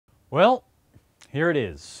Well, here it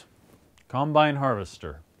is. Combine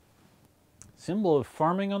harvester. Symbol of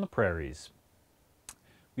farming on the prairies.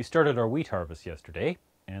 We started our wheat harvest yesterday,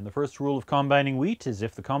 and the first rule of combining wheat is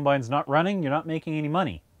if the combine's not running, you're not making any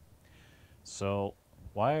money. So,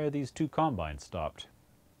 why are these two combines stopped?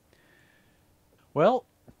 Well,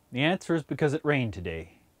 the answer is because it rained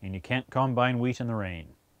today, and you can't combine wheat in the rain.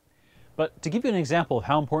 But to give you an example of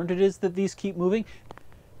how important it is that these keep moving,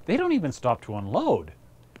 they don't even stop to unload.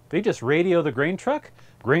 They just radio the grain truck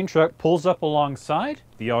pulls up alongside,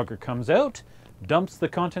 the auger comes out, dumps the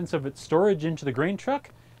contents of its storage into the grain truck,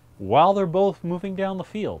 while they're both moving down the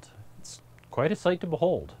field. It's quite a sight to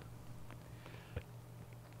behold.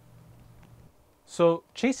 So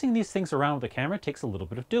chasing these things around with a camera takes a little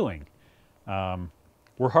bit of doing.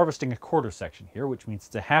 We're harvesting a quarter section here, which means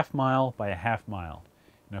it's a half mile by a half mile.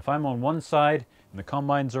 And if I'm on one side and the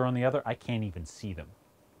combines are on the other, I can't even see them.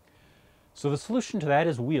 So the solution to that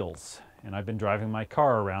is wheels, and I've been driving my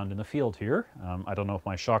car around in the field here. I don't know if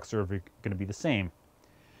my shocks are ever going to be the same.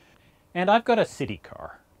 And I've got a city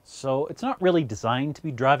car, so it's not really designed to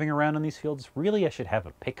be driving around in these fields. Really, I should have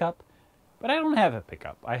a pickup, but I don't have a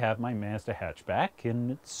pickup. I have my Mazda hatchback,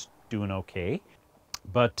 and it's doing okay.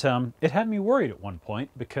 But it had me worried at one point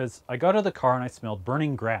because I got out of the car and I smelled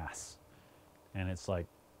burning grass. And it's like,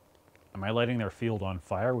 am I lighting their field on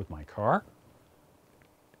fire with my car?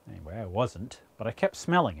 Anyway, I wasn't, but I kept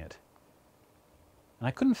smelling it. And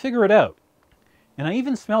I couldn't figure it out. And I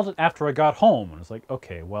even smelled it after I got home. And I was like,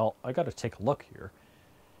 okay, well, I got to take a look here.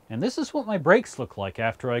 And this is what my brakes look like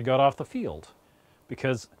after I got off the field.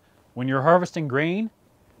 Because when you're harvesting grain,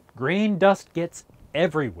 grain dust gets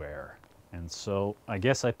everywhere. And so I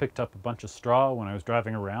guess I picked up a bunch of straw when I was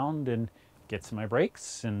driving around and gets in my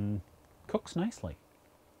brakes and cooks nicely.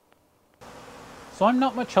 So I'm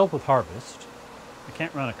not much help with harvest. I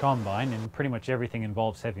can't run a combine, and pretty much everything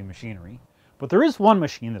involves heavy machinery. But there is one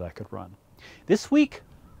machine that I could run. This week,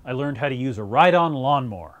 I learned how to use a ride-on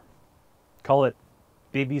lawnmower. Call it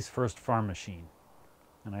Baby's First Farm Machine.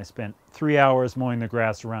 And I spent 3 hours mowing the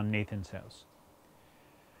grass around Nathan's house.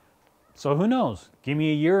 So who knows? Give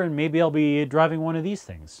me a year and maybe I'll be driving one of these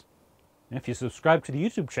things. And if you subscribe to the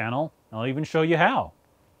YouTube channel, I'll even show you how.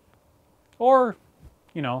 Or,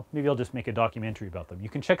 you know, maybe I'll just make a documentary about them. You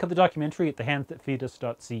can check out the documentary at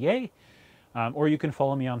thehandsthatfeedus.ca, or you can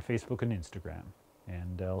follow me on Facebook and Instagram.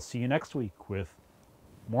 And I'll see you next week with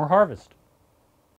more harvest.